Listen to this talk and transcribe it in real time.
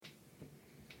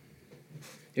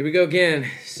Here we go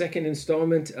again. Second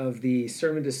installment of the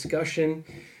sermon discussion.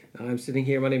 I'm sitting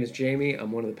here. My name is Jamie.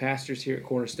 I'm one of the pastors here at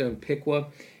Cornerstone Piqua,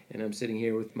 and I'm sitting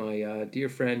here with my dear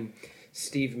friend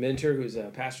Steve Minter, who's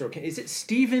a pastor. Is it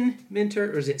Stephen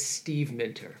Minter or is it Steve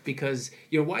Minter? Because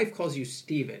your wife calls you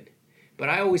Stephen, but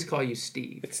I always call you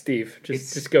Steve. It's Steve.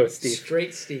 Just go with Steve.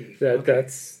 Straight Steve.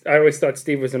 That's. I always thought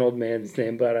Steve was an old man's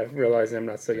name, but I realize I'm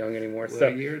not so young anymore. Well, so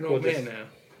you're an old man now.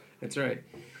 That's right.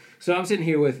 So I'm sitting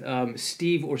here with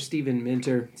Steve or Stephen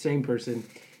Minter, same person.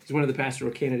 He's one of the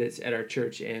pastoral candidates at our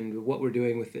church, and what we're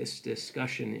doing with this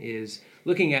discussion is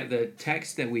looking at the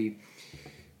text that we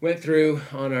went through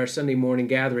on our Sunday morning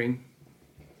gathering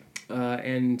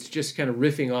and just kind of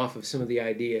riffing off of some of the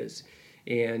ideas.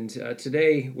 And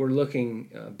today we're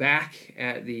looking back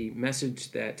at the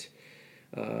message that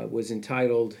was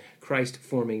entitled Christ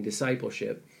Forming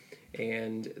Discipleship.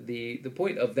 And the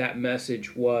point of that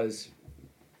message was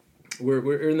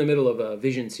we're in the middle of a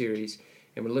vision series,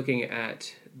 and we're looking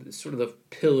at sort of the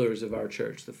pillars of our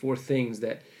church, the four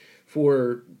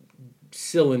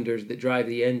cylinders that drive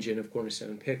the engine of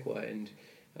Cornerstone Piqua. And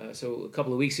so a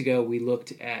couple of weeks ago, we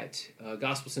looked at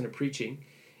gospel-centered preaching,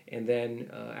 and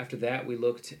then after that, we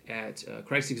looked at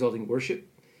Christ-exalting worship,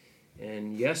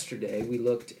 and yesterday, we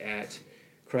looked at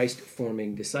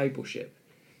Christ-forming discipleship.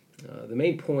 The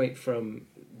main point from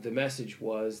the message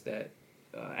was that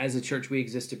as a church, we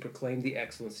exist to proclaim the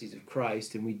excellencies of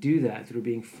Christ, and we do that through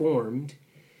being formed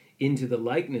into the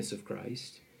likeness of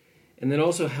Christ, and then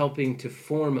also helping to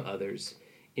form others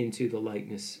into the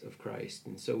likeness of Christ.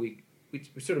 And so we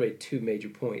sort of made two major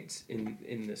points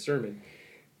in the sermon,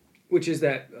 which is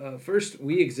that first,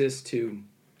 we exist to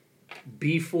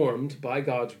be formed by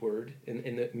God's Word,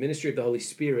 in the ministry of the Holy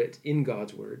Spirit in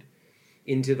God's Word,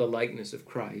 into the likeness of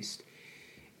Christ.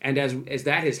 And as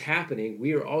that is happening,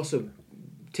 we are also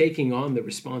taking on the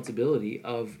responsibility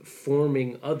of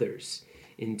forming others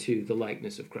into the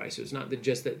likeness of Christ. So it's not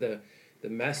just that the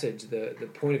message, the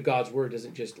point of God's Word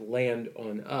doesn't just land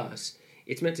on us.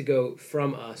 It's meant to go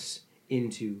from us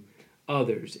into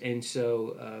others. And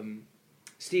so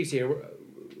Steve's here.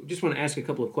 Just want to ask a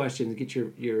couple of questions and get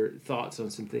your thoughts on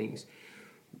some things.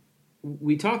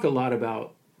 We talk a lot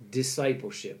about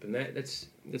discipleship, and that's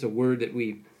a word that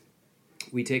we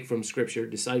take from Scripture.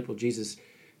 Disciple. Jesus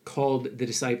called the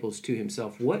disciples to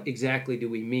himself. What exactly do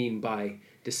we mean by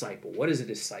disciple? What is a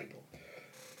disciple?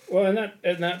 Well,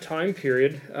 in that time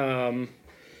period, the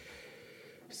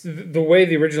way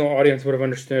the original audience would have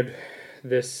understood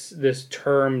this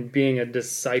term being a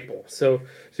disciple. So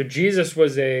Jesus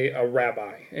was a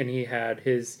rabbi, and he had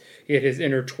his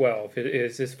inner 12,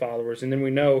 his followers, and then we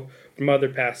know from other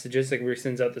passages, like where he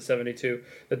sends out the 72,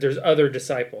 that there's other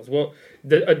disciples. Well,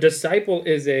 a disciple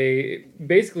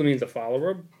basically means a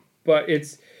follower, but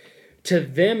to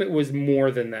them it was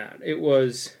more than that. It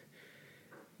was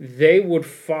they would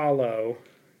follow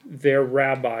their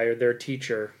rabbi or their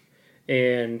teacher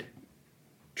and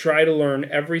try to learn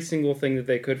every single thing that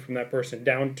they could from that person,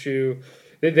 down to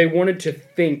they wanted to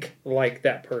think like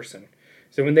that person.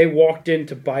 So when they walked in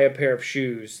to buy a pair of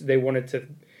shoes, they wanted to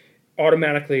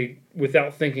automatically,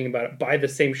 without thinking about it, buy the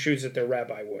same shoes that their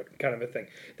rabbi would, kind of a thing.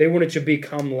 They wanted to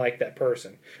become like that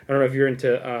person. I don't know if you're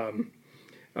into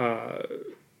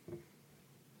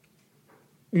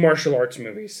martial arts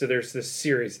movies. So there's this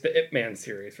series, the Ip Man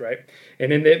series, right?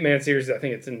 And in the Ip Man series, I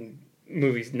think it's in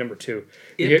movies number 2.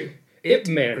 Ip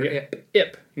Man.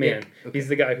 Ip Man. Okay. He's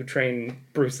the guy who trained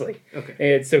Bruce Lee.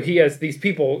 Okay. And so he has these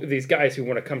guys who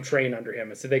want to come train under him.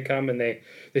 And so they come and they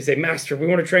say, "Master, we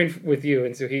want to train with you."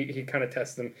 And so he kind of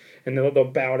tests them, and they'll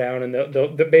bow down, and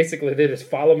they'll basically they just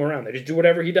follow him around. They just do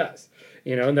whatever he does,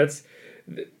 and that's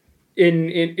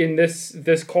in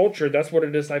this culture. That's what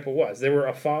a disciple was. They were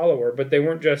a follower, but they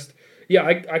weren't just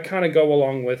I kind of go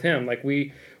along with him. Like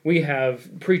we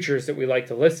have preachers that we like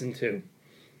to listen to.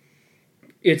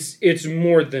 It's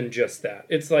more than just that.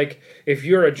 It's like if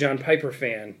you're a John Piper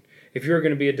fan, if you're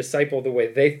going to be a disciple the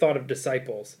way they thought of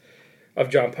disciples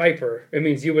of John Piper, it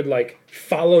means you would like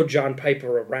follow John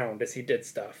Piper around as he did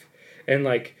stuff. And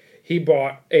like he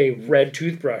bought a red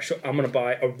toothbrush, so I'm going to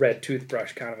buy a red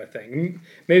toothbrush kind of a thing.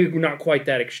 Maybe not quite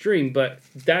that extreme, but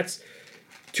that's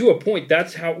to a point.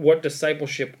 That's what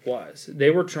discipleship was.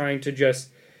 They were trying to just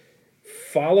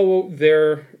follow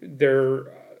their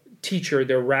teacher,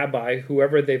 their rabbi,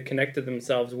 whoever they've connected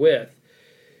themselves with,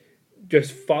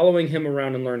 just following him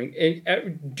around and learning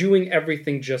and doing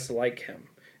everything just like him.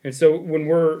 And so when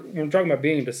we're talking about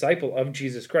being a disciple of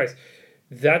Jesus Christ,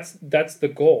 that's the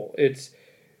goal. It's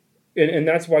and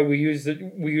that's why we use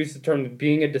the term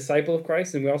being a disciple of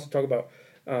Christ, and we also talk about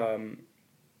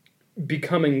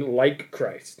becoming like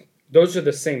Christ. those are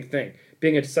the same thing.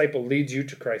 Being a disciple leads you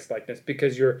to Christ-likeness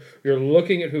because you're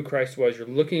looking at who Christ was. You're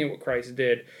looking at what Christ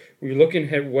did. You're looking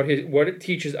at what it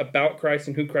teaches about Christ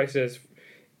and who Christ is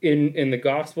in the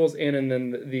Gospels and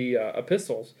in the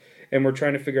epistles. And we're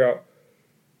trying to figure out,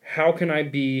 how can I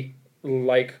be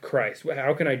like Christ?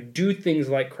 How can I do things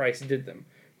like Christ did them?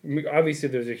 Obviously,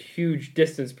 there's a huge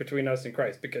distance between us and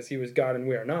Christ because he was God and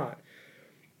we are not.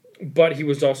 But he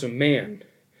was also man.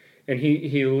 And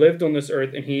he lived on this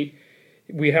earth, and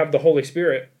we have the Holy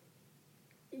Spirit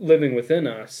living within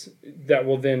us that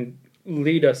will then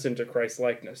lead us into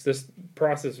Christ-likeness. This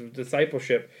process of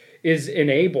discipleship is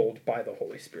enabled by the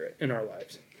Holy Spirit in our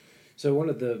lives. So one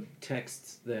of the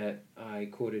texts that I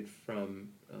quoted from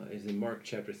is in Mark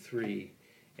chapter 3,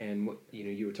 and what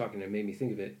you were talking, it made me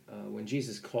think of it, when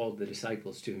Jesus called the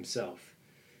disciples to himself.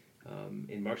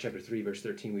 In Mark chapter 3, verse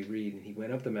 13, we read, "And he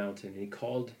went up the mountain, and he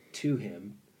called to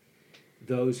him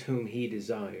those whom he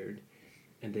desired,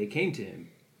 and they came to him.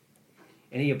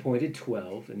 And he appointed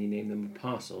 12, and he named them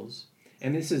apostles."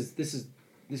 And this is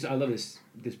I love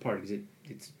this part because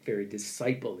it's very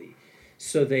disciple-y.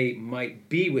 So they might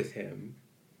be with him,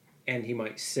 and he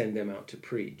might send them out to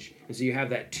preach. And so you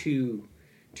have that two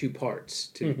parts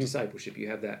to discipleship. You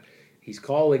have that he's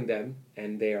calling them,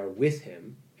 and they are with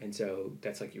him. And so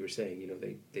that's like you were saying,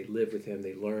 they live with him,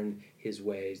 they learn his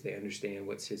ways, they understand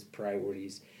what's his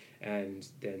priorities, and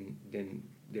then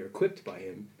they're equipped by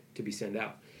him to be sent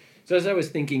out. So as I was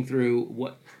thinking through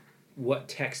what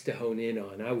text to hone in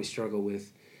on, I always struggle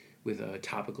with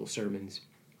topical sermons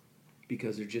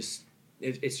because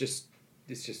it's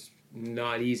just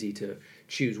not easy to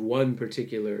choose one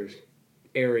particular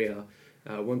area,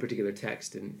 one particular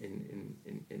text,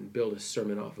 and build a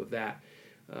sermon off of that.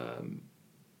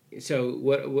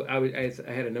 So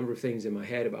I had a number of things in my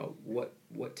head about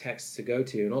what texts to go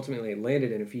to, and ultimately I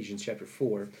landed in Ephesians chapter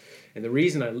 4. And the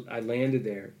reason I landed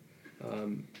there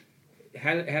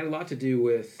had a lot to do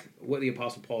with what the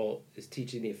Apostle Paul is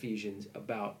teaching the Ephesians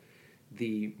about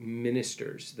the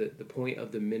ministers, the point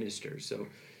of the ministers. So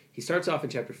he starts off in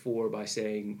chapter 4 by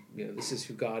saying, this is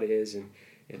who God is,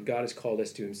 and God has called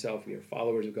us to himself. We are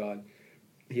followers of God.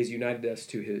 He has united us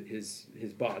to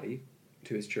his body,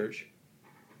 to his church.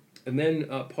 And then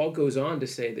Paul goes on to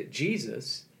say that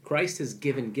Christ has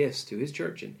given gifts to his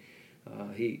church, and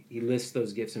he lists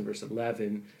those gifts in verse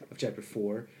 11 of chapter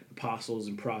 4, apostles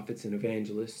and prophets and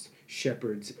evangelists,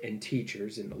 shepherds and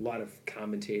teachers, and a lot of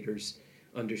commentators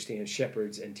understand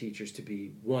shepherds and teachers to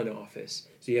be one office.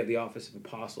 So you have the office of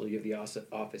apostle, you have the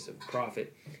office of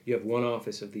prophet, you have one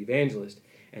office of the evangelist,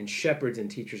 and shepherds and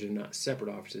teachers are not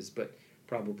separate offices, but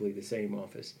probably the same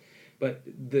office. But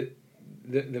the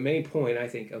main point, I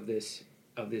think, of this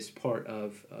part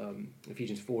of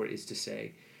Ephesians 4 is to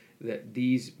say that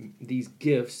these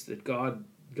gifts that God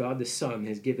the Son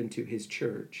has given to his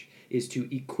church is to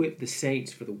equip the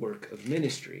saints for the work of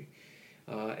ministry.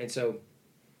 And so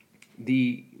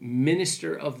the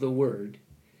minister of the word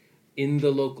in the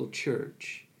local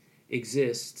church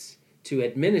exists to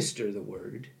administer the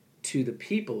word to the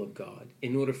people of God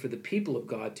in order for the people of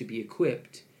God to be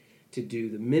equipped to do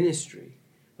the ministry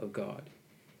of God.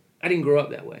 I didn't grow up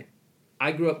that way.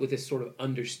 I grew up with this sort of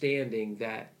understanding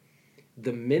that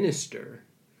the minister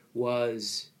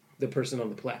was the person on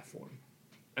the platform.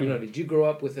 I don't know, did you grow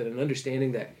up with an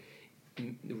understanding that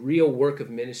the real work of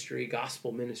ministry,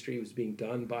 gospel ministry, was being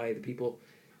done by the people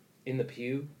in the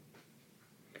pew?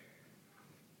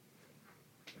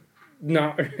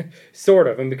 Not sort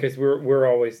of, and because we're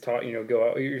always taught, go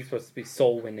out. You're supposed to be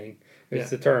soul winning. It's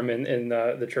the term in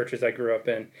the churches I grew up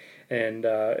in,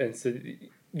 and so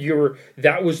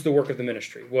that was the work of the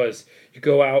ministry. Was you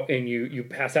go out and you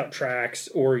pass out tracts,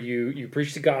 or you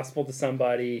preach the gospel to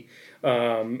somebody.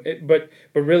 But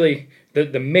really,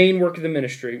 the main work of the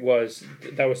ministry was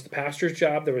the pastor's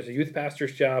job. There was a youth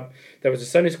pastor's job. There was a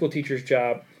Sunday school teacher's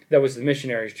job. That was the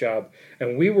missionary's job,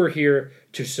 and we were here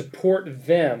to support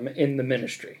them in the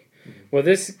ministry. Mm-hmm. Well,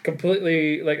 this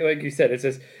completely, like you said, it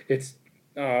says it's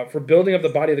for building up the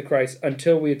body of the Christ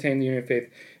until we attain the union of faith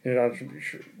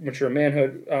and mature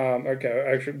manhood.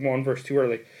 Actually, 1 verse 2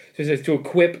 early. So it says to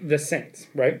equip the saints,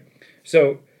 right?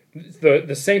 So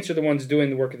the saints are the ones doing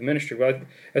the work of the ministry. Well,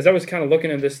 as I was kind of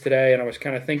looking at this today and I was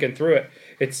kind of thinking through it,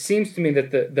 it seems to me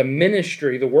that the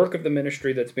ministry, the work of the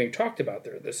ministry that's being talked about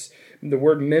there, the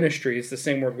word ministry is the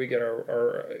same word we get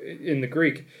our in the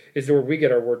Greek, is the word we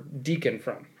get our word deacon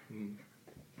from.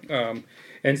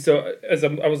 And so as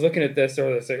I was looking at this, I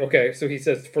was like, okay, so he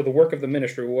says for the work of the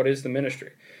ministry, what is the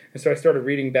ministry? And so I started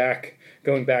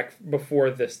going back before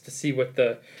this to see what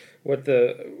the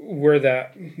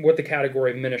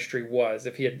category of ministry was.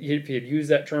 If he had used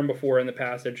that term before in the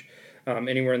passage,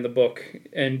 anywhere in the book.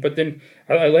 But then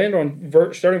I land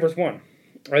on starting verse 1.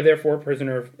 I therefore,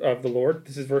 prisoner of the Lord,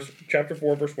 this is chapter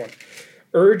 4, verse 1,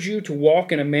 urge you to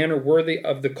walk in a manner worthy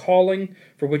of the calling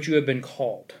for which you have been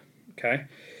called. Okay?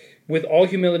 With all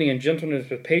humility and gentleness,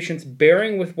 with patience,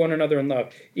 bearing with one another in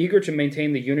love, eager to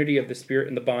maintain the unity of the Spirit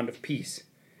in the bond of peace.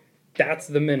 That's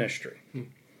the ministry.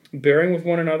 Bearing with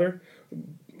one another,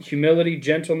 humility,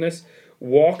 gentleness,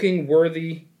 walking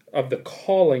worthy of the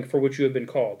calling for which you have been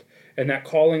called. And that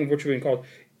calling for which you've been called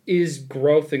is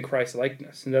growth in Christ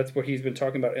likeness. And that's what he's been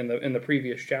talking about in the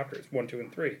previous chapters, 1, 2,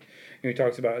 and 3. And he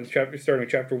talks about, starting in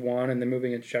chapter 1 and then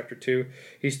moving into chapter 2,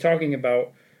 he's talking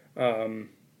about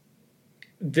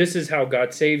this is how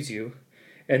God saves you.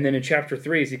 And then in chapter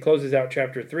 3, as he closes out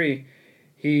chapter 3,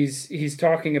 he's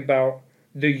talking about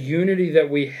the unity that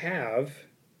we have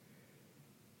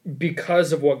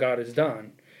because of what God has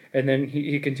done. And then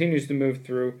he continues to move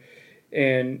through,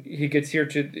 and he gets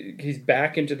he's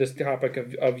back into this topic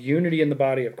of unity in the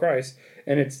body of Christ,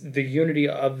 and it's the unity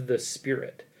of the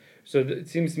Spirit. So it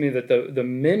seems to me that the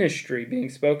ministry being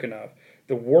spoken of,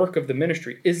 the work of the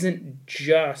ministry, isn't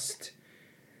just,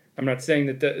 I'm not saying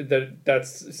that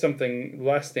that's something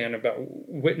less than about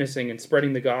witnessing and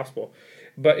spreading the gospel,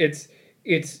 but it's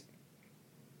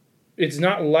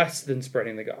not less than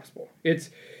spreading the gospel. It's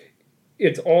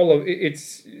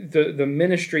the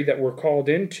ministry that we're called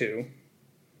into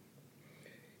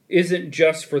isn't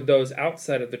just for those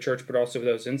outside of the church, but also for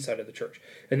those inside of the church,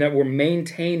 and that we're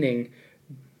maintaining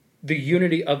the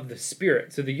unity of the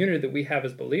Spirit. So the unity that we have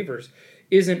as believers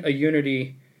isn't a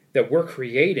unity that we're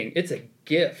creating; it's a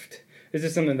gift. This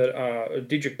is something that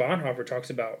Dietrich Bonhoeffer talks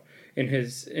about in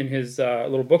his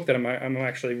little book that I'm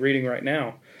actually reading right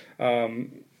now.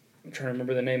 I'm trying to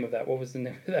remember the name of that. What was the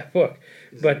name of that book?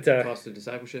 Is it The Cost of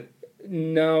Discipleship?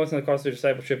 No, it's not The Cost of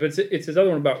Discipleship. It's his other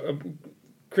one about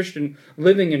Christian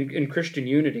living in Christian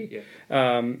unity.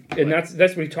 Yeah. And that's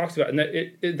what he talks about. And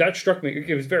that struck me.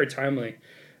 It was very timely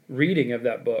reading of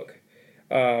that book,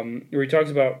 where he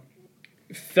talks about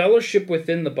fellowship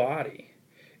within the body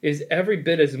is every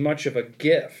bit as much of a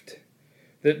gift.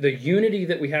 The unity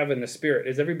that we have in the Spirit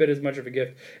is every bit as much of a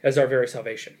gift as our very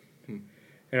salvation.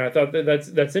 And I thought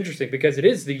that's interesting because it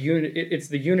is it's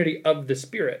the unity of the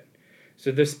Spirit.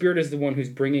 So the Spirit is the one who's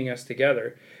bringing us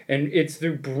together. And it's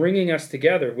through bringing us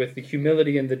together with the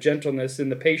humility and the gentleness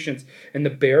and the patience and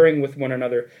the bearing with one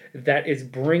another that is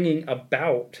bringing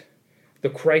about the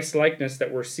Christ-likeness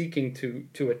that we're seeking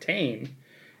to attain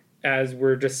as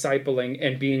we're discipling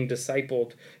and being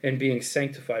discipled and being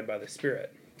sanctified by the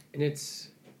Spirit. And it's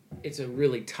a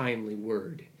really timely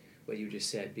word, what you just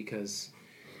said, because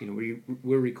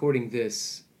we're recording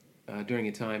this during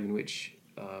a time in which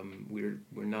we're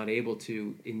not able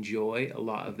to enjoy a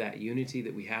lot of that unity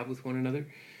that we have with one another.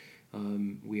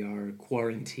 We are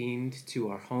quarantined to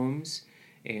our homes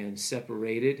and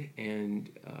separated. And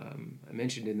I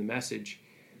mentioned in the message,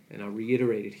 and I'll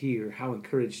reiterate it here, how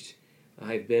encouraged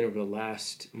I've been over the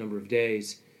last number of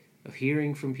days of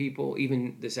hearing from people.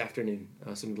 Even this afternoon,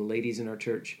 some of the ladies in our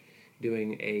church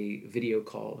doing a video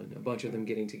call, and a bunch of them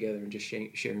getting together and just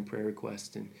sharing prayer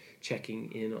requests and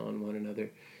checking in on one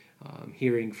another.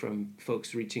 Hearing from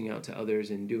folks reaching out to others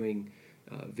and doing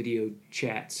video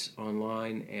chats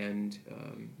online and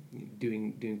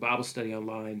doing Bible study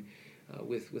online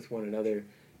with one another.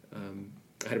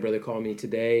 I had a brother call me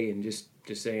today and just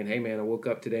saying, "Hey man, I woke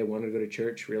up today, wanted to go to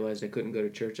church, realized I couldn't go to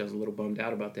church. I was a little bummed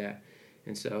out about that."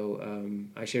 And so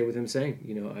I shared with him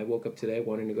saying, I woke up today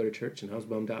wanting to go to church and I was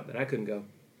bummed out that I couldn't go.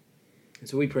 And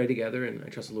so we prayed together, and I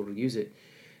trust the Lord will use it.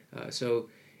 So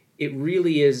it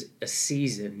really is a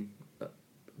season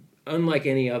unlike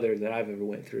any other that I've ever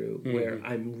went through, where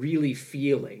I'm really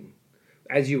feeling,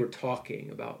 as you were talking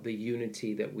about the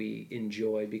unity that we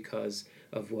enjoy because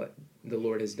of what the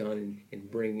Lord has done in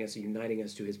bringing us, uniting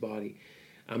us to His body,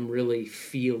 I'm really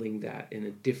feeling that in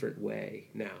a different way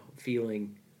now.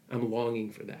 I'm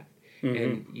longing for that.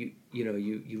 And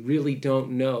you really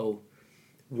don't know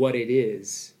what it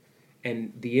is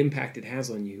and the impact it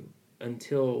has on you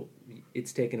until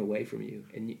it's taken away from you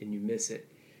and you miss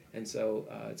it. And so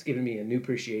it's given me a new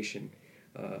appreciation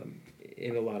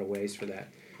in a lot of ways for that.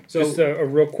 So just a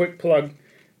real quick plug,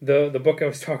 the book I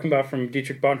was talking about from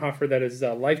Dietrich Bonhoeffer, that is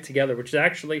Life Together, which is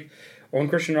actually on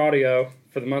Christian Audio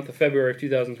for the month of February of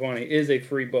 2020, is a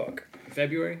free book.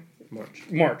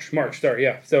 March, sorry,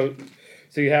 yeah. So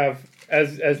you have,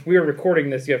 as we are recording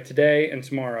this, you have today and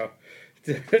tomorrow.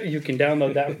 You can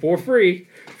download that for free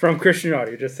from Christian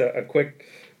Audio. Just a quick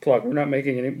plug. We're not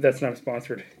making any, that's not a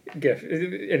sponsored gift,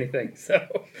 anything.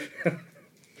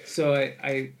 So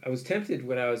I was tempted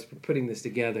when I was putting this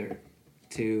together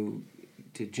to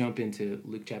to jump into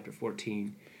Luke chapter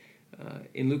 14.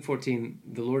 In Luke 14,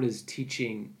 the Lord is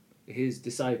teaching his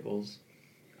disciples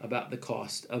about the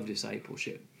cost of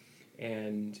discipleship.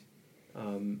 And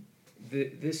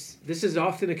this is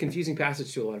often a confusing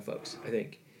passage to a lot of folks, I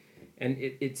think. And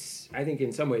it's, I think,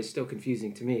 in some ways still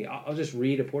confusing to me. I'll just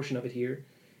read a portion of it here,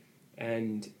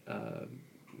 and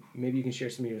maybe you can share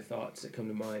some of your thoughts that come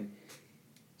to mind.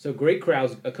 So great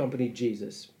crowds accompanied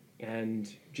Jesus,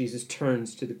 and Jesus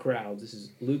turns to the crowds. This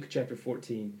is Luke chapter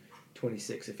 14,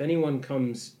 26. If anyone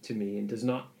comes to me and does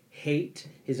not hate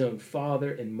his own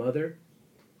father and mother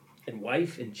and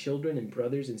wife and children and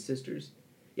brothers and sisters,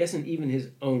 yes, and even his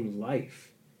own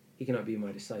life, he cannot be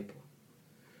my disciple.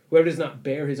 Whoever does not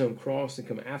bear his own cross and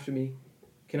come after me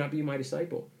cannot be my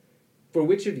disciple. For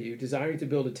which of you, desiring to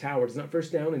build a tower, does not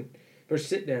first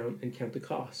sit down and count the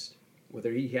cost,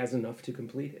 whether he has enough to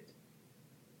complete it?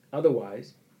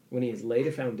 Otherwise, when he has laid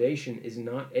a foundation, is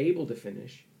not able to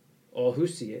finish, all who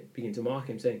see it begin to mock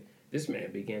him, saying, this man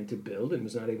began to build and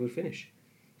was not able to finish.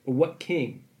 Or what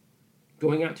king,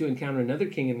 going out to encounter another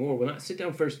king in war, will not sit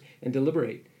down first and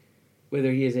deliberate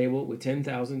whether he is able with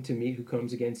 10,000 to meet who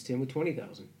comes against him with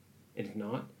 20,000? And if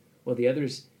not, while the other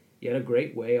is yet a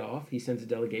great way off, he sends a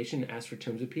delegation and asks for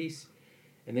terms of peace.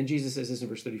 And then Jesus says this in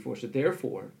verse 34, so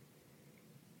therefore,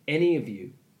 any of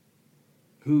you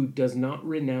who does not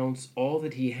renounce all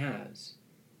that he has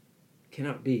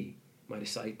cannot be my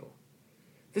disciple.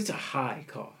 This is a high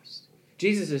cost.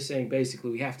 Jesus is saying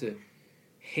basically we have to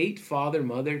hate father,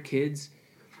 mother, kids,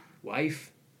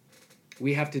 wife.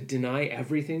 We have to deny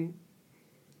everything,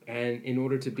 and in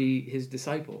order to be his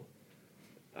disciple.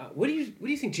 What do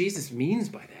you think Jesus means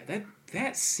by that?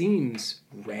 That seems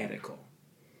radical.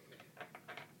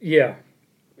 Yeah,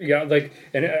 like,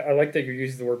 and I like that you're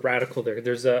using the word radical there.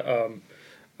 There's a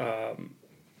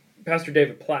Pastor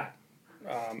David Platt.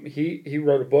 He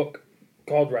wrote a book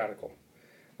called Radical,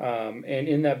 and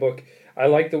in that book, I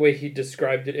like the way he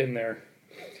described it in there.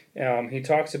 He was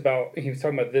talking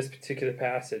about this particular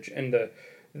passage and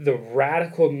the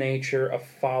radical nature of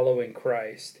following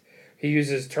Christ. He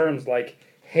uses terms like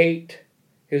hate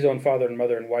his own father and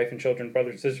mother and wife and children,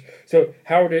 brothers and sisters. So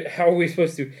how are we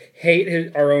supposed to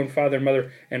hate our own father and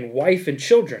mother and wife and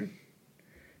children?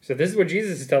 So this is what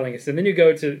Jesus is telling us. And then you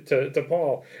go to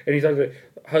Paul, and he talks about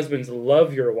husbands,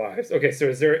 love your wives. Okay, so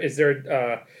is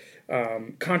there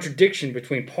contradiction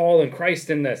between Paul and Christ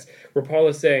in this, where Paul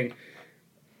is saying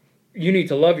you need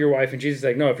to love your wife, and Jesus is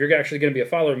like, no, if you're actually going to be a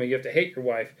follower of me, you have to hate your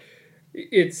wife.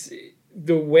 It's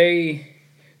the way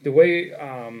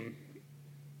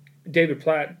David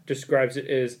Platt describes it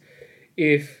is,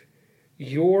 if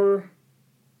your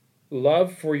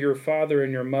love for your father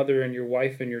and your mother and your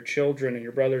wife and your children and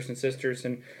your brothers and sisters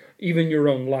and even your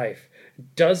own life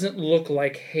doesn't look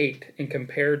like hate in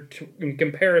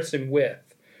comparison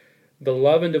with the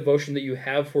love and devotion that you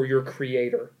have for your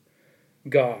Creator,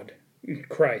 God,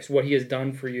 Christ, what He has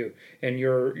done for you, and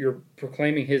you're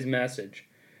proclaiming His message,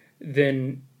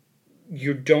 then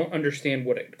you don't understand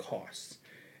what it costs.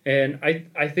 And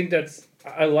I think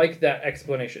I like that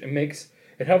explanation.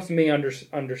 It helps me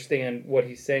understand what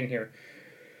he's saying here.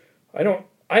 I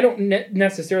don't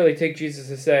necessarily take Jesus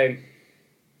to say,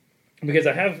 because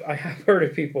I have heard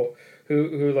of people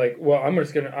who like, well, I'm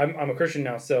a Christian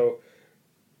now, so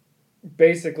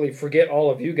basically forget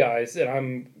all of you guys,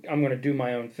 and I'm going to do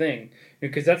my own thing,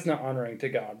 because that's not honoring to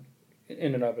God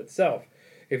in and of itself.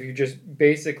 If you just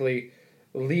basically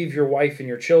leave your wife and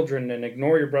your children and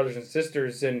ignore your brothers and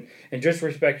sisters and just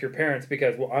respect your parents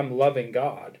because, well, I'm loving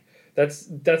God.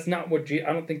 That's not what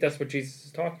I don't think that's what Jesus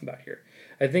is talking about here.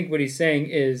 I think what he's saying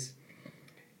is,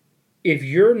 if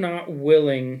you're not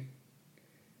willing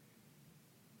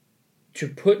to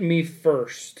put me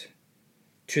first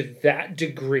to that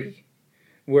degree,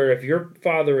 where if your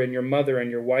father and your mother and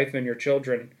your wife and your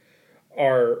children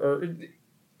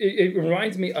it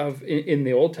reminds me of in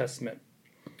the Old Testament,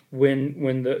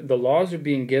 when the laws are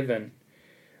being given,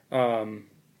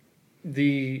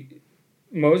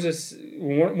 Moses,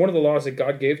 one of the laws that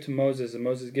God gave to Moses and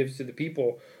Moses gives to the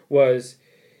people was,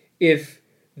 if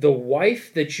the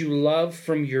wife that you love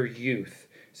from your youth,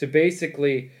 so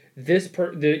basically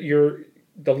the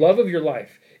love of your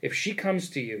life, if she comes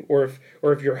to you, or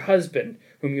if your husband,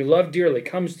 whom you love dearly,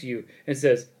 comes to you and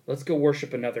says, let's go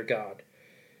worship another god,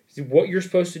 see, what you're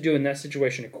supposed to do in that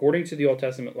situation, according to the Old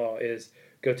Testament law, is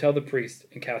go tell the priest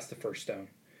and cast the first stone.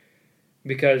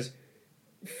 Because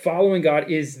following God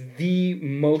is the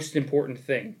most important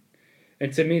thing.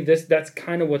 And to me, that's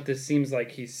kind of what this seems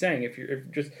like he's saying. If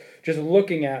just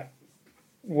looking at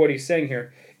what he's saying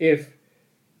here, if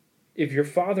your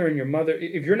father and your mother,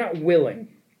 if you're not willing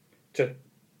to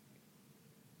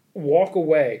walk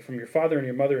away from your father and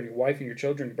your mother and your wife and your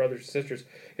children, your brothers and sisters,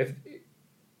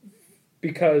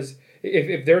 because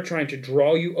if they're trying to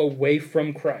draw you away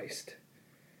from Christ,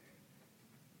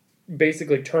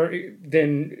 basically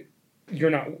then you're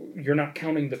not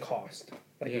counting the cost,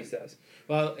 like he says.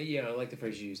 Well, yeah, I like the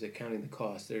phrase you used, that counting the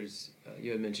cost. There's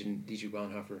you had mentioned Dietrich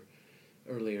Bonhoeffer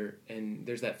earlier, and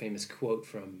there's that famous quote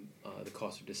from The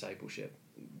Cost of Discipleship,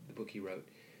 the book he wrote,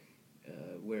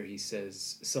 where he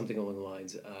says something along the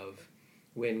lines of,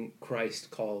 when Christ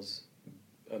calls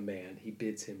a man, he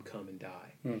bids him come and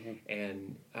die. Mm-hmm.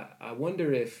 And I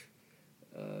wonder if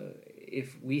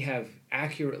we have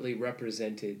accurately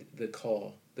represented the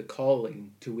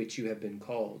calling to which you have been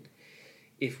called,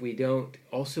 if we don't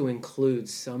also include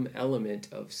some element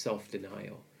of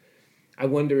self-denial. I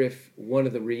wonder if one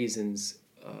of the reasons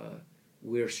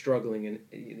we're struggling, and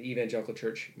the evangelical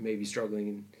church may be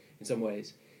struggling in some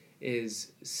ways,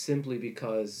 is simply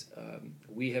because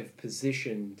we have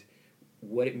positioned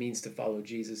what it means to follow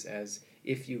Jesus as,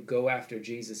 if you go after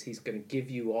Jesus, he's going to give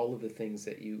you all of the things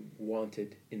that you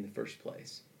wanted in the first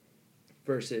place.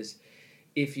 Versus,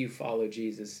 if you follow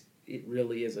Jesus, it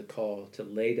really is a call to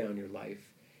lay down your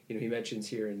life. You know, he mentions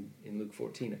here in Luke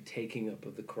 14 a taking up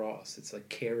of the cross. It's like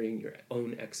carrying your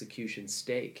own execution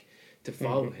stake to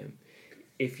follow mm-hmm. him.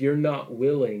 If you're not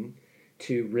willing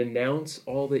to renounce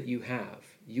all that you have,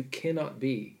 you cannot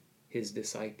be his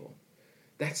disciple.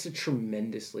 That's a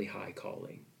tremendously high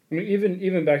calling. I mean,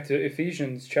 even back to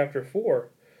Ephesians chapter 4,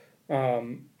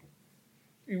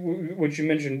 which you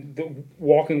mentioned, the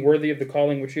walking worthy of the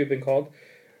calling which you have been called.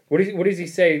 What does he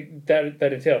say that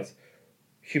entails?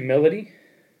 Humility,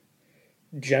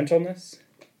 gentleness,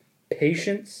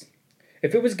 patience.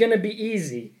 If it was going to be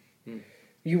easy,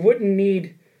 you wouldn't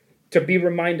need to be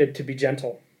reminded to be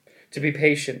gentle, to be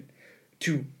patient,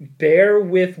 to bear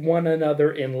with one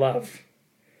another in love,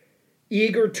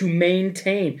 eager to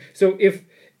maintain. So if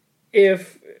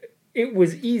it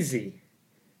was easy,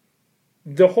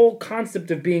 the whole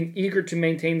concept of being eager to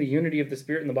maintain the unity of the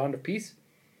Spirit and the bond of peace,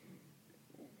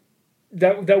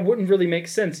 that wouldn't really make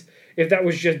sense if that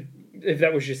was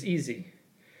just easy.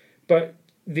 But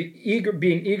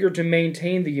being eager to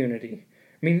maintain the unity,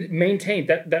 I mean, maintain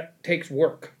that takes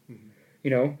work, mm-hmm.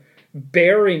 you know,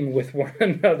 bearing with one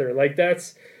another. Like,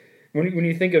 that's when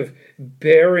you think of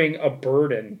bearing a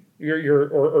burden,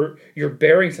 you're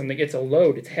bearing something. It's a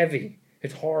load. It's heavy.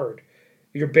 It's hard.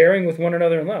 You're bearing with one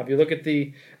another in love. You look at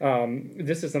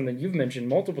this is something you've mentioned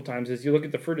multiple times, is you look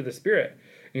at the fruit of the Spirit.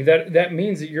 That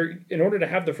means that in order to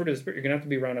have the fruit of the Spirit, you're going to have to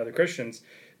be around other Christians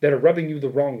that are rubbing you the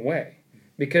wrong way.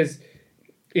 Because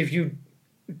if you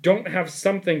don't have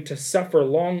something to suffer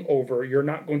long over, you're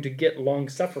not going to get long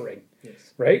suffering.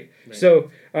 Yes. Right? So,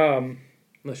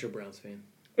 unless you're a Browns fan.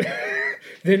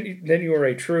 then you are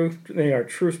a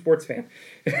true sports fan.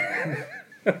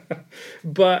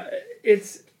 But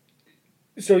it's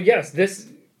so, yes, this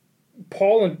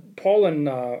Paul and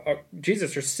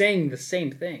Jesus are saying the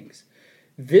same things.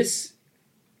 This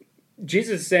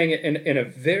Jesus is saying it in a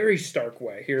very stark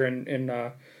way here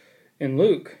in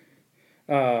Luke,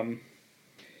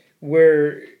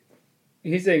 where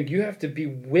he's saying you have to be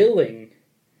willing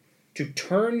to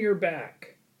turn your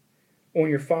back on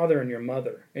your father and your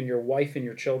mother and your wife and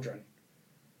your children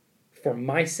for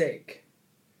my sake.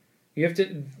 You have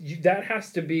to. That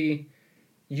has to be.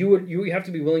 You have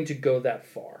to be willing to go that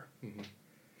far. Mm-hmm.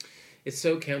 It's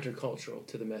so countercultural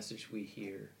to the message we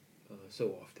hear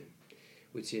so often,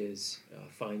 which is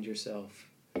find yourself.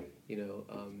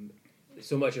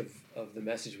 So much of the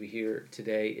message we hear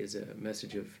today is a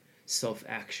message of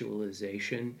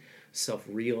self-actualization,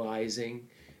 self-realizing,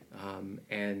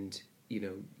 and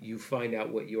you find out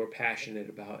what you're passionate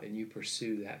about and you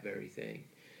pursue that very thing.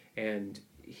 And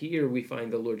here we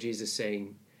find the Lord Jesus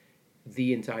saying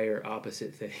the entire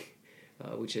opposite thing,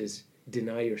 which is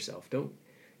deny yourself. The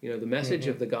message mm-hmm.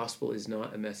 of the gospel is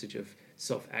not a message of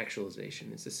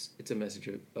self-actualization. It's a message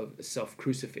of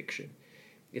self-crucifixion.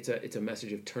 It's a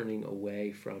message of turning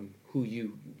away from who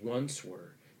you once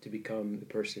were to become the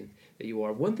person that you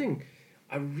are. One thing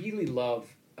I really love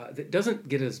that doesn't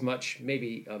get as much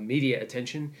maybe media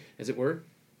attention, as it were,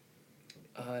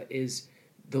 is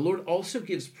the Lord also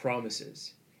gives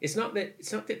promises. It's not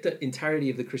that the entirety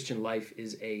of the Christian life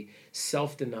is a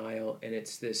self-denial and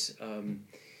it's this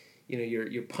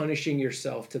you're punishing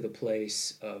yourself to the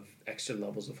place of extra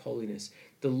levels of holiness.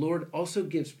 The Lord also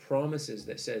gives promises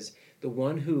that says the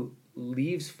one who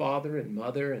leaves father and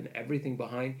mother and everything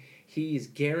behind, he is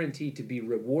guaranteed to be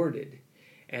rewarded.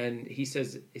 And he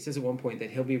says at one point that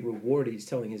he'll be rewarded. He's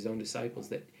telling his own disciples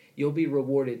that you'll be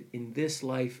rewarded in this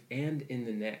life and in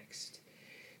the next.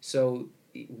 So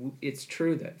it's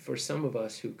true that for some of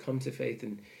us who come to faith,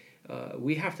 and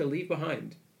we have to leave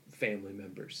behind family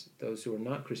members, those who are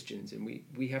not Christians, and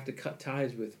we have to cut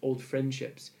ties with old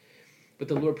friendships. But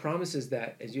the Lord promises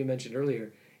that, as you mentioned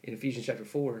earlier in Ephesians chapter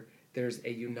 4, there's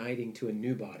a uniting to a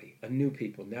new body, a new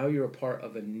people. Now you're a part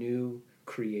of a new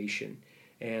creation,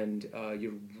 and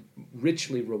you're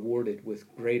richly rewarded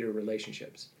with greater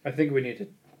relationships. I think we need to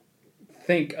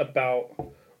think about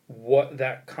what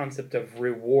that concept of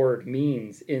reward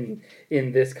means in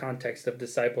this context of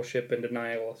discipleship and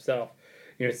denial of self.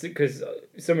 You know, because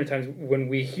so many times when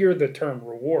we hear the term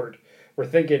reward, we're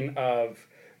thinking of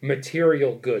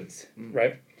material goods,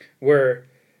 right? Where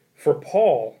for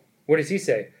Paul, what does he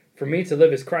say? For me to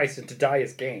live is Christ and to die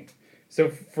is gain. So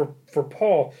for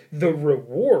Paul, the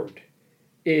reward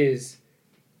is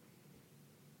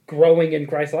growing in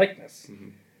Christ likeness,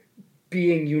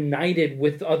 being united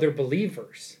with other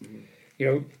believers. You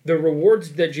know, the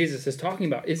rewards that Jesus is talking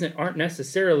about aren't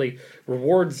necessarily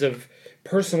rewards of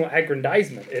personal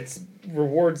aggrandizement. It's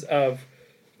rewards of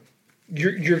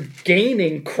you're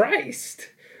gaining Christ,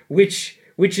 which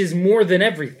is more than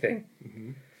everything.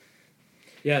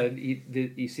 Yeah,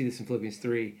 you see this in Philippians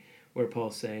 3, where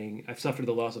Paul's saying, I've suffered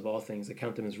the loss of all things, I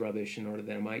count them as rubbish in order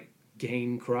that I might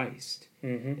gain Christ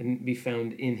and be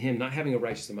found in him, not having a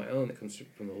righteousness of my own that comes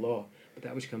from the law, but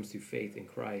that which comes through faith in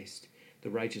Christ, the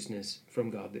righteousness from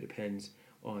God that depends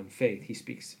on faith. He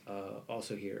speaks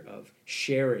also here of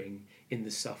sharing in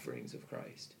the sufferings of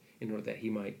Christ in order that he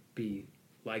might be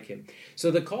like him.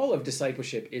 So the call of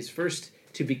discipleship is first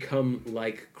to become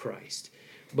like Christ.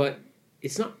 But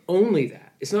it's not only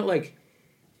that. It's not like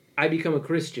I become a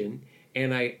Christian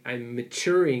and I'm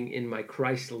maturing in my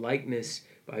Christ likeness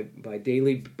by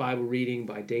daily Bible reading,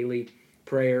 by daily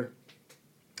prayer.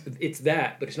 It's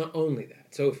that, but it's not only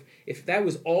that. So if that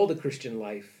was all the Christian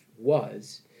life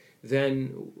was,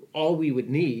 then all we would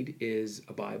need is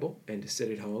a Bible and to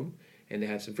sit at home and to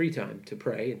have some free time to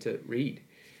pray and to read.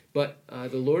 But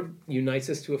the Lord unites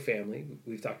us to a family.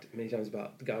 We've talked many times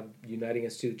about God uniting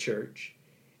us to the church.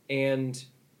 And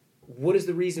what is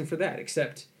the reason for that?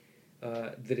 Except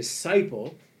the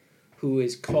disciple who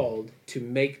is called to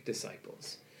make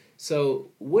disciples. So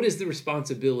what is the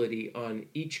responsibility on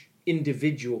each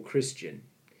individual Christian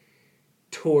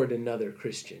toward another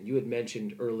Christian? You had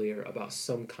mentioned earlier about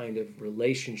some kind of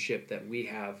relationship that we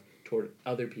have toward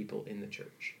other people in the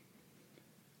church.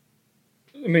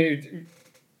 I mean,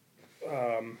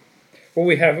 what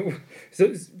we have,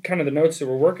 so kind of the notes that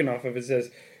we're working off of, it says,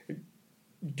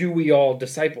 do we all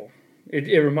disciple?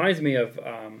 It reminds me of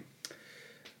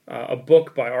a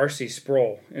book by R.C.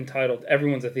 Sproul entitled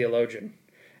Everyone's a Theologian.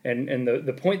 And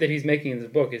the point that he's making in this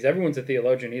book is everyone's a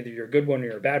theologian, either you're a good one or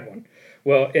you're a bad one.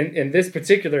 Well, in this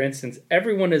particular instance,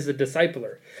 everyone is a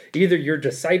discipler. Either you're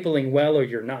discipling well or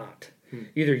you're not.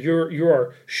 Either you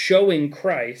are showing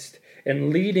Christ and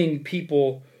leading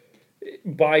people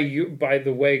by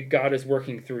the way God is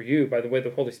working through you, by the way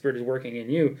the Holy Spirit is working in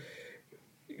you,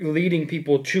 leading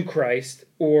people to Christ,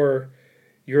 or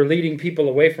you're leading people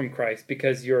away from Christ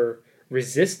because you're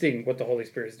resisting what the Holy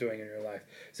Spirit is doing in your life.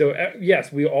 So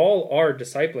yes, we all are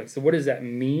discipling. So what does that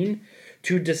mean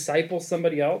to disciple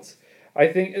somebody else? I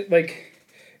think, like,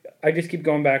 I just keep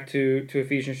going back to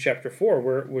Ephesians chapter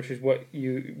 4, which is what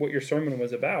your sermon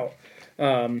was about.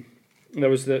 That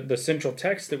was the central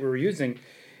text that we were using.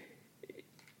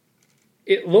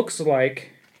 It looks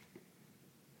like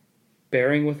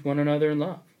bearing with one another in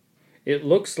love. It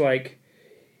looks like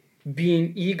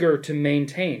being eager to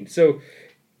maintain. So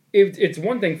it's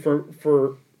one thing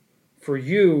for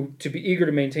you to be eager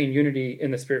to maintain unity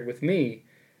in the Spirit with me,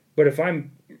 but if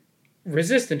I'm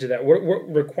resistant to that, what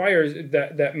requires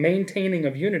that maintaining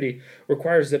of unity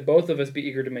requires that both of us be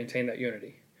eager to maintain that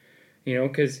unity. You know,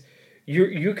 because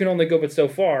you can only go but so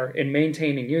far in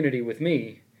maintaining unity with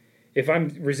me. If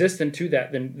I'm resistant to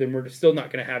that, then we're still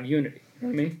not going to have unity. You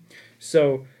know what I mean?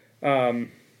 So, and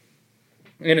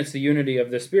it's the unity of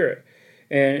the Spirit.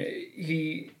 And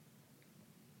he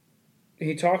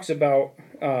talks about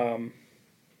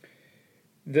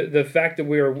the fact that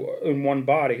we are in one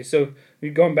body. So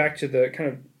going back to the kind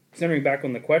of centering back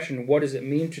on the question, what does it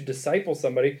mean to disciple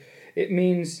somebody? It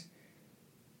means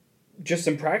just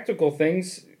some practical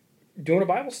things, doing a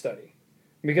Bible study.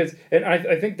 Because, and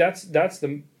I think that's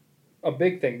a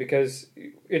big thing, because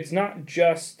it's not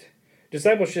just,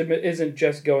 discipleship isn't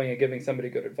just going and giving somebody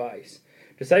good advice.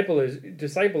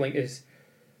 Discipling is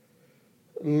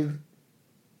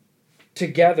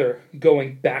together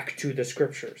going back to the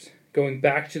scriptures, going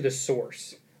back to the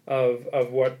source of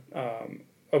what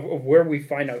of where we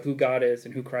find out who God is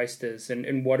and who Christ is,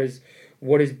 and what is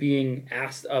being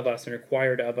asked of us and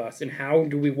required of us, and how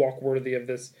do we walk worthy of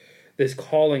this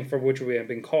calling for which we have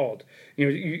been called.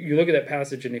 You look at that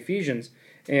passage in Ephesians,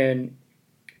 and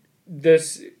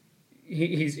this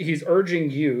he's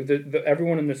urging you,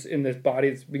 everyone in this body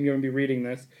that's going to be reading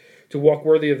this, to walk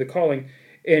worthy of the calling,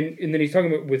 and then he's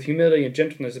talking about with humility and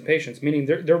gentleness and patience, meaning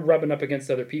they're rubbing up against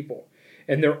other people,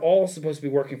 and they're all supposed to be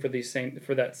working for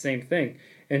that same thing.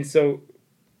 And so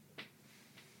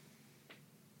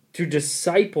to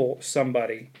disciple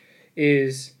somebody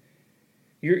is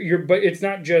but it's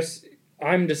not just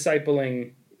I'm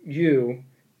discipling you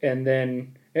and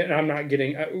I'm not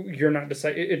getting you're not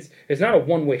it's not a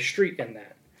one-way street in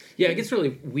that. Yeah, it gets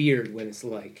really weird when it's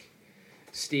like,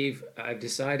 Steve, I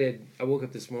woke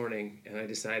up this morning and I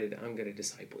decided I'm going to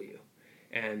disciple you.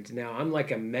 And now I'm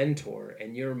like a mentor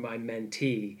and you're my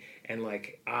mentee, and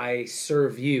like I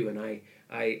serve you and I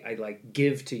like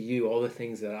give to you all the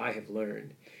things that I have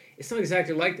learned. It's not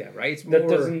exactly like that, right? It's more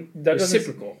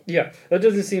reciprocal. Yeah, that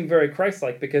doesn't seem very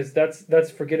Christ-like, because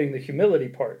that's forgetting the humility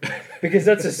part. Because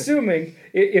that's assuming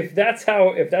if that's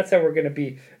how we're going to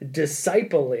be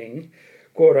discipling,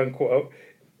 quote unquote,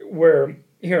 where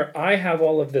here I have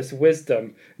all of this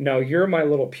wisdom. Now you're my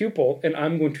little pupil, and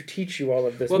I'm going to teach you all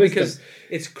of this wisdom. Well, because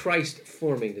it's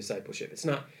Christ-forming discipleship. It's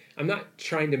not. I'm not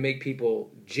trying to make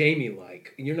people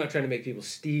Jamie-like, and you're not trying to make people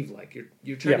Steve-like.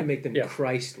 You're trying to make them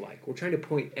Christ-like. We're trying to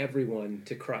point everyone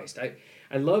to Christ.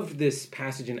 I love this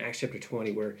passage in Acts chapter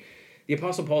 20 where the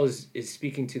Apostle Paul is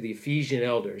speaking to the Ephesian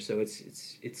elders. So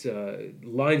it's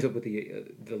lines up with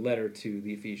the letter to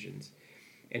the Ephesians,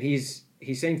 and he's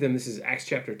saying to them, this is Acts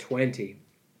chapter 20,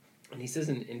 and he says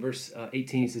in verse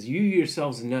 18, he says, "You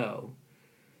yourselves know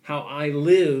how I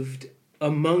lived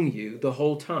among you the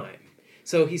whole time."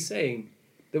 So he's saying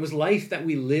there was life that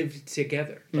we lived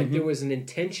together. Like there was an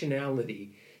intentionality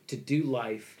to do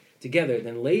life together.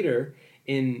 Then later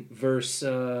in verse,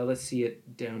 let's see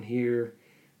it down here,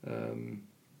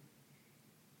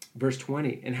 verse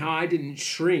 20, "And how I didn't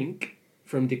shrink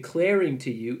from declaring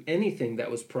to you anything that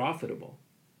was profitable,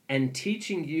 and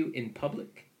teaching you in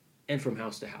public and from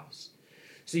house to house."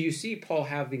 So you see Paul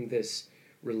having this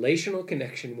relational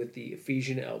connection with the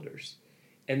Ephesian elders.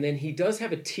 And then he does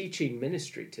have a teaching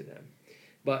ministry to them.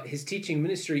 But his teaching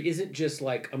ministry isn't just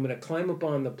like, I'm going to climb up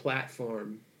on the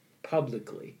platform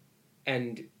publicly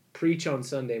and preach on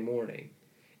Sunday morning,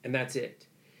 and that's it.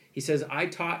 He says, I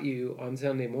taught you on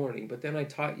Sunday morning, but then I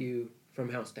taught you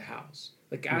from house to house.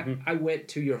 Like I went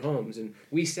to your homes, and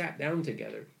we sat down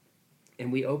together,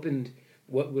 and we opened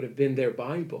what would have been their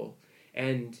Bible,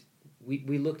 and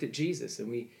we looked at Jesus, and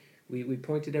we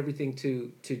pointed everything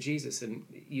to Jesus, and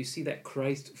you see that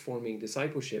Christ-forming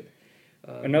discipleship.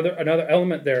 Another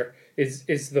element there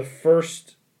is the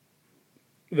first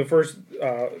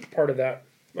part of that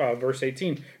verse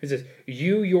 18. It says,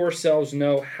 "You yourselves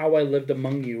know how I lived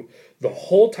among you the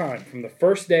whole time, from the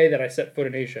first day that I set foot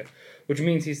in Asia," which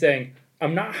means he's saying,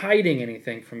 I'm not hiding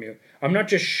anything from you. I'm not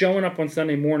just showing up on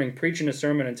Sunday morning, preaching a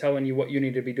sermon and telling you what you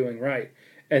need to be doing right,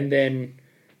 and then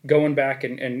going back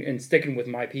and sticking with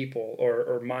my people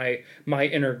or my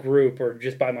inner group or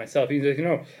just by myself. He's like,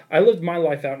 no, I lived my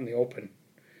life out in the open.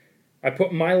 I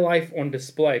put my life on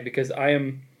display because I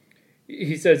am,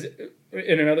 he says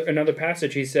in another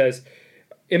passage, he says,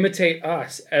 imitate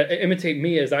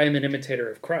me as I am an imitator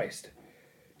of Christ.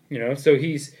 So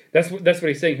that's what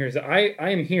he's saying here is that I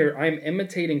am here, I am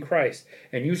imitating Christ,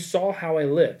 and you saw how I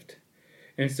lived.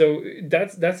 And so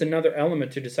that's another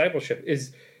element to discipleship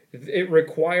is it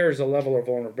requires a level of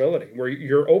vulnerability where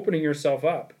you're opening yourself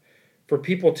up for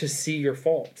people to see your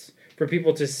faults, for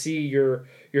people to see your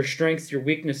strengths, your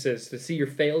weaknesses, to see your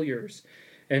failures.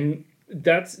 And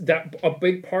that's a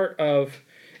big part of,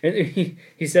 and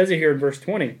he says it here in verse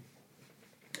 20,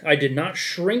 "I did not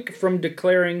shrink from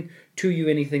declaring to you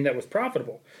anything that was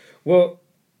profitable." Well,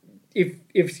 if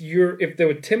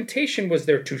the temptation was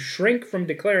there to shrink from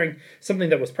declaring something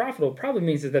that was profitable, probably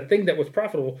means that the thing that was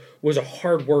profitable was a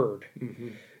hard word.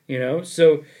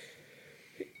 So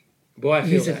boy,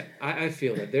 I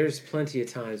feel that there's plenty of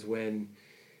times when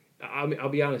I'll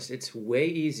be honest, it's way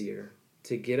easier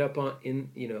to get up on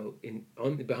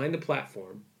behind the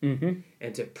platform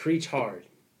and to preach hard,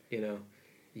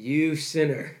 you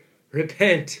sinner,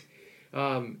 repent,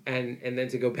 and then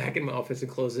to go back in my office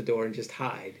and close the door and just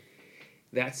hide.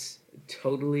 That's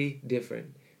totally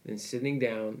different than sitting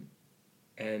down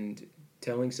and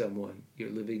telling someone you're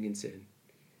living in sin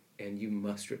and you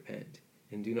must repent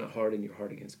and do not harden your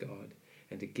heart against God,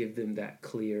 and to give them that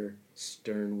clear,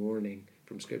 stern warning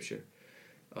from Scripture.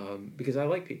 Because I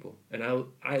like people, and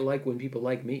I like when people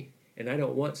like me. and I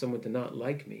don't want someone to not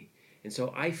like me. And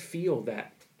so I feel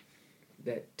that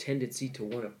tendency to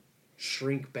want to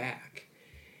shrink back.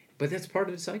 But that's part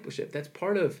of discipleship. That's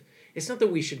part of, it's not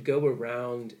that we should go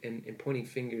around and pointing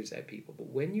fingers at people, but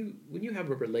when you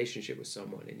have a relationship with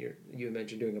someone and you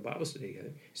mentioned doing a Bible study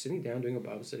together, sitting down doing a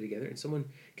Bible study together, and someone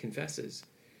confesses,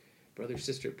 brother,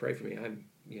 sister, pray for me.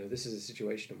 This is a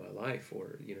situation in my life,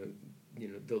 or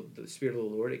the Spirit of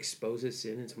the Lord exposes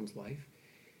sin in someone's life.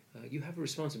 You have a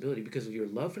responsibility because of your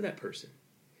love for that person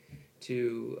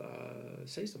to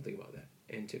say something about that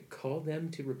and to call them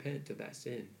to repent of that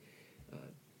sin.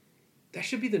 That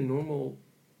should be the normal.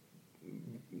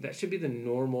 That should be the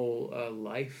normal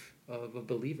life of a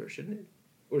believer, shouldn't it?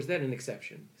 Or is that an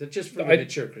exception? Is it just for the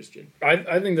mature Christian?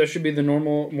 I think that should be the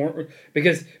normal, more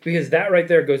because that right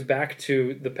there goes back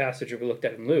to the passage we looked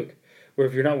at in Luke, where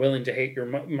if you're not willing to hate your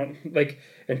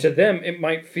and to them it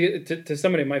might feel to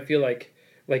somebody it might feel like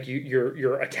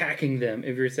you're attacking them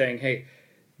if you're saying, hey,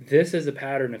 this is a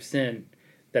pattern of sin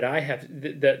that I have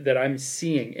that I'm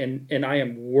seeing, and I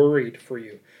am worried for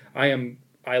you.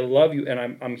 I love you,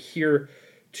 and I'm here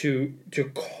to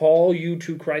call you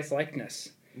to Christ likeness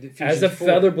as a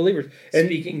fellow believer, and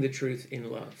speaking the truth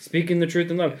in love. Speaking the truth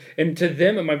in love, and to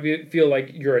them it might feel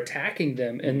like you're attacking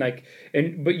them,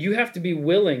 but you have to be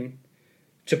willing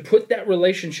to put that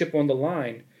relationship on the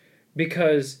line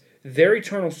because their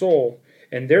eternal soul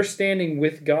and they're standing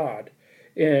with God.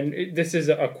 And this is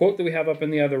a quote that we have up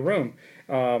in the other room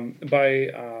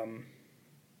by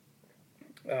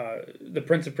the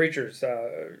Prince of Preachers,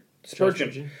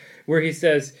 Spurgeon, where he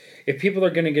says, if people are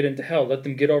going to get into hell, let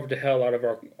them get over to hell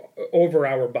over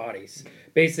our bodies.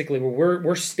 Basically,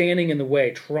 we're standing in the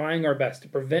way, trying our best to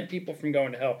prevent people from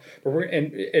going to hell, but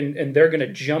and they're going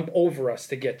to jump over us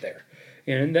to get there.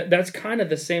 And that's kind of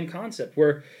the same concept,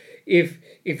 where if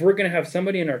we're going to have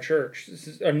somebody in our church,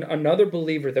 another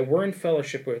believer that we're in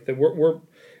fellowship with, that we're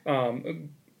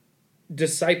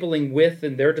discipling with,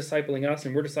 and they're discipling us,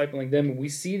 and we're discipling them, and we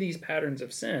see these patterns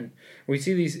of sin, we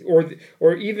see these,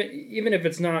 or even if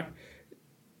it's not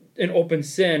an open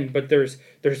sin, but there's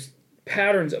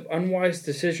patterns of unwise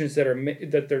decisions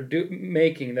that they're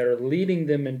making that are leading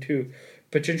them into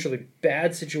potentially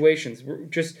bad situations. We're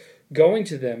just going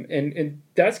to them, and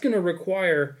that's going to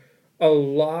require a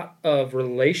lot of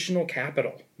relational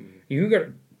capital. You're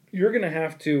going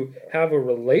to have a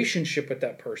relationship with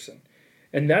that person.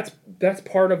 And that's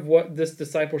part of what this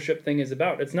discipleship thing is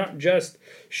about. It's not just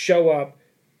show up,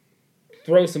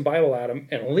 throw some Bible at them,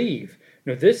 and leave.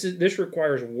 No, this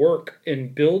requires work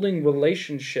in building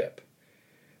relationship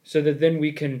so that then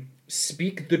we can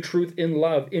speak the truth in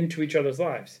love into each other's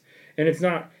lives. And it's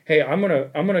not, hey, I'm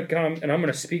gonna come and I'm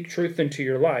gonna speak truth into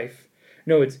your life.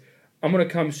 No, it's, I'm going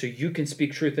to come so you can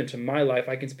speak truth into my life.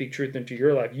 I can speak truth into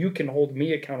your life. You can hold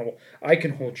me accountable. I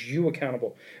can hold you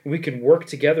accountable. And we can work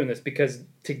together in this because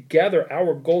together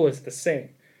our goal is the same,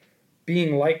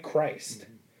 being like Christ.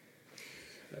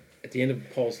 At the end of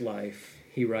Paul's life,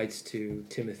 he writes to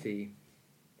Timothy,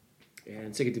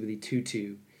 and 2 Timothy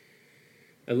 2:2.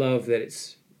 I love that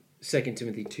it's 2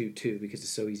 Timothy 2:2 because it's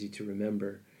so easy to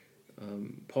remember.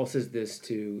 Paul says this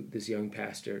to this young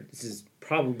pastor. This is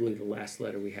probably the last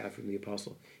letter we have from the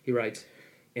apostle. He writes,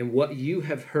 "And what you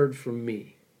have heard from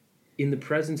me in the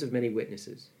presence of many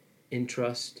witnesses,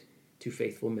 entrust to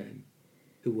faithful men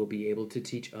who will be able to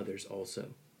teach others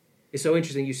also." It's so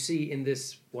interesting. You see in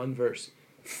this one verse,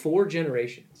 4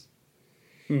 generations.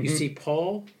 Mm-hmm. You see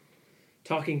Paul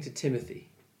talking to Timothy,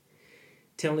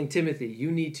 telling Timothy, you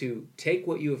need to take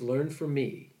what you have learned from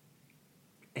me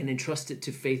and entrust it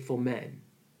to faithful men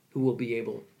who will be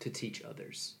able to teach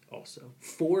others also.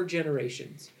 4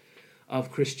 generations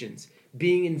of Christians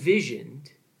being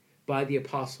envisioned by the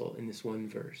apostle in this one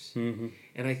verse. Mm-hmm.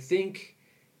 And I think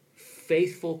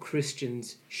faithful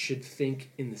Christians should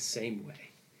think in the same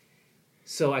way.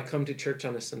 So I come to church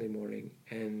on a Sunday morning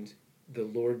and the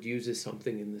Lord uses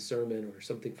something in the sermon or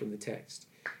something from the text,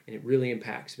 and it really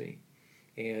impacts me.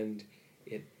 And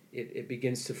it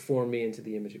begins to form me into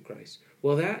the image of Christ.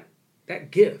 Well,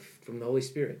 that gift from the Holy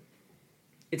Spirit,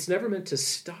 it's never meant to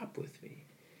stop with me.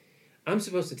 I'm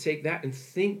supposed to take that and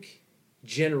think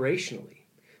generationally.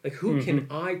 Like, who can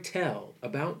I tell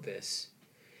about this?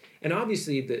 And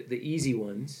obviously, the easy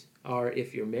ones are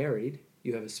if you're married,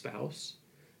 you have a spouse.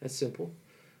 That's simple.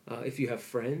 If you have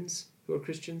friends who are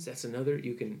Christians, that's another.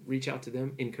 You can reach out to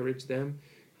them, encourage them.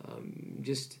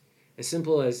 Just as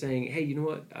simple as saying, hey, you know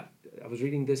what? I was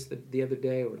reading this the other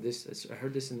day, or I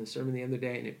heard this in the sermon the other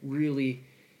day, and it really,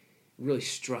 really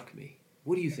struck me.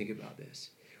 What do you think about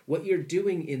this? What you're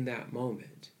doing in that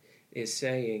moment is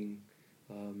saying,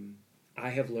 I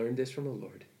have learned this from the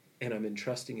Lord, and I'm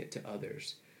entrusting it to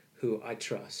others who I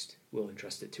trust will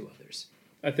entrust it to others.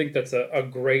 I think that's a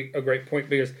great point,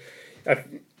 because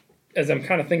as I'm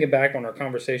kind of thinking back on our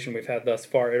conversation we've had thus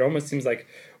far, it almost seems like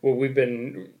what we've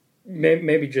been,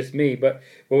 maybe just me, but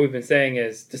what we've been saying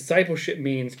is discipleship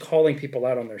means calling people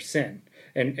out on their sin,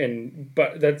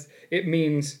 but it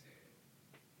means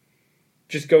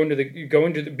just going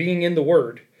to being in the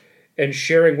Word and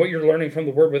sharing what you're learning from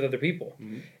the Word with other people.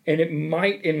 Mm-hmm. And it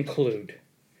might include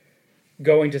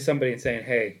going to somebody and saying,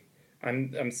 "Hey,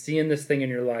 I'm seeing this thing in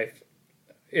your life.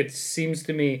 It seems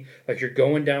to me like you're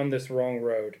going down this wrong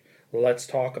road. Let's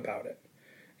talk about it."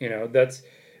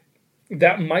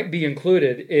 That might be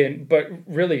included in, but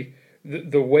really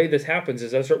the way this happens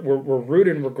is we're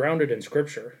rooted and we're grounded in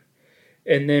Scripture.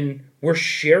 And then we're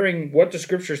sharing what the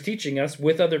Scripture is teaching us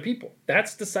with other people.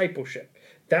 That's discipleship.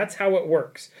 That's how it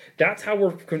works. That's how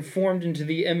we're conformed into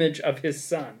the image of His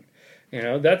Son.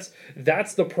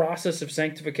 That's the process of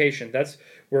sanctification. That's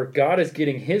where God is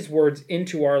getting His words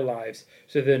into our lives.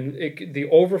 So then the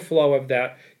overflow of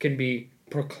that can be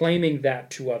proclaiming that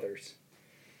to others.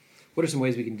 What are some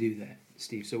ways we can do that,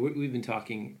 Steve? So we've been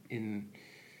talking in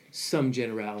some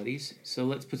generalities. So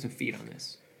let's put some feet on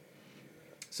this.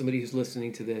 Somebody who's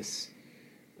listening to this,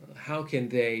 how can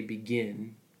they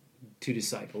begin to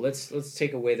disciple? Let's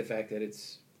take away the fact that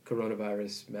it's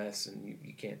coronavirus mess and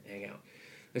you can't hang out.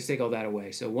 Let's take all that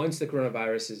away. So once the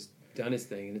coronavirus has done its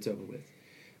thing and it's over with,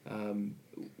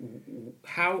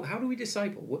 how do we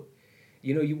disciple?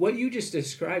 What you just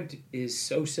described is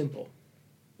so simple.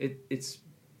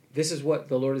 This is what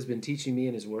the Lord has been teaching me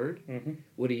in His Word. Mm-hmm.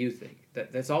 What do you think?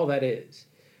 That's all that is.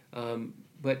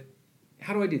 But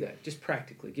how do I do that? Just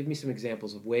practically. Give me some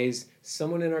examples of ways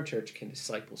someone in our church can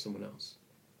disciple someone else.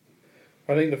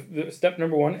 I think the step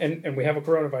number one, and we have a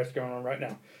coronavirus going on right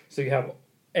now, so you have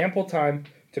ample time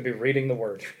to be reading the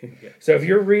Word. Yeah. So if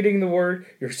you're reading the Word,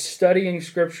 you're studying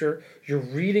Scripture, you're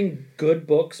reading good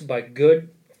books by good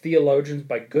theologians,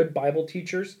 by good Bible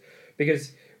teachers,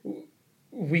 because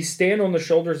we stand on the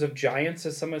shoulders of giants,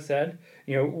 as someone said.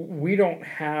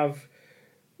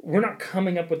 We're not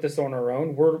coming up with this on our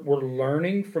own. We're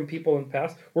learning from people in the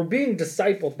past. We're being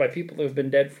discipled by people who have been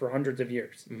dead for hundreds of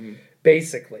years, mm-hmm.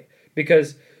 basically,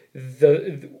 because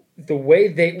the way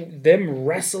them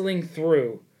wrestling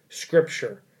through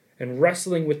Scripture and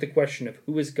wrestling with the question of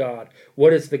who is God,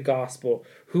 what is the gospel,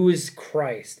 who is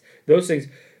Christ, those things.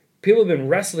 People have been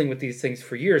wrestling with these things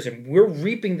for years, and we're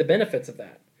reaping the benefits of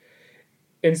that.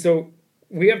 And so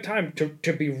we have time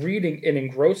to be reading and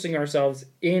engrossing ourselves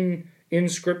in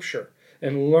Scripture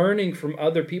and learning from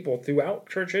other people throughout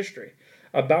church history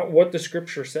about what the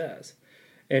Scripture says.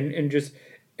 And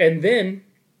then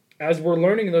as we're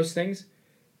learning those things,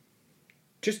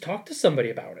 just talk to somebody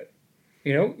about it.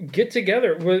 Get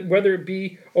together, whether it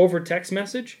be over text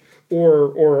message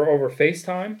or over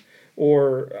FaceTime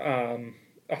or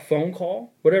a phone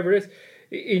call, whatever it is.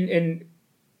 And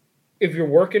if you're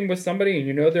working with somebody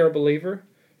and they're a believer,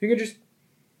 you can just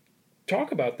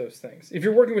talk about those things. If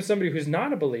you're working with somebody who's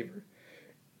not a believer,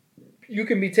 you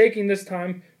can be taking this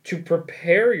time to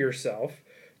prepare yourself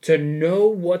to know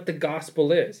what the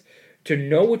gospel is, to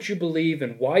know what you believe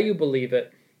and why you believe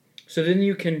it, so then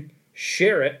you can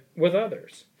share it with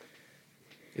others.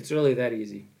 It's really that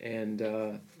easy.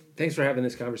 And thanks for having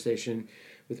this conversation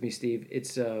with me, Steve.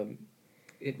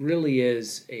 It really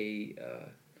is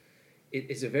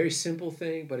it's a very simple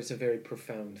thing, but it's a very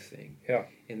profound thing. Yeah.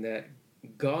 In that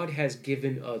God has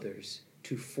given others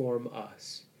to form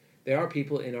us. There are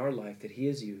people in our life that He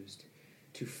has used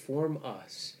to form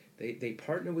us. They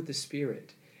partner with the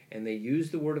Spirit, and they use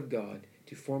the Word of God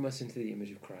to form us into the image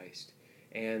of Christ.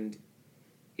 And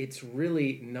it's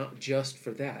really not just for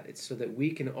that. It's so that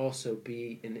we can also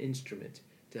be an instrument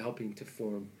to helping to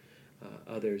form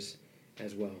others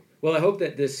as well. Well, I hope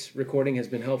that this recording has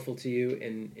been helpful to you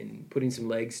in putting some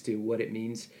legs to what it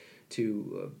means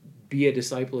to be a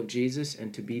disciple of Jesus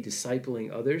and to be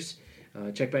discipling others.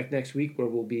 Check back next week where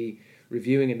we'll be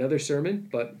reviewing another sermon,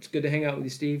 but it's good to hang out with you,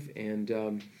 Steve,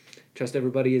 and trust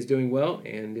everybody is doing well.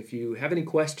 And if you have any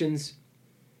questions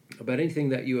about anything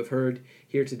that you have heard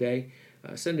here today,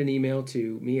 send an email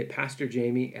to me at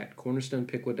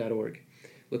pastorjamie@cornerstonepickwood.org.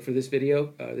 Look for this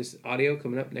video, this audio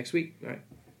coming up next week. All right,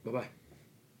 bye-bye.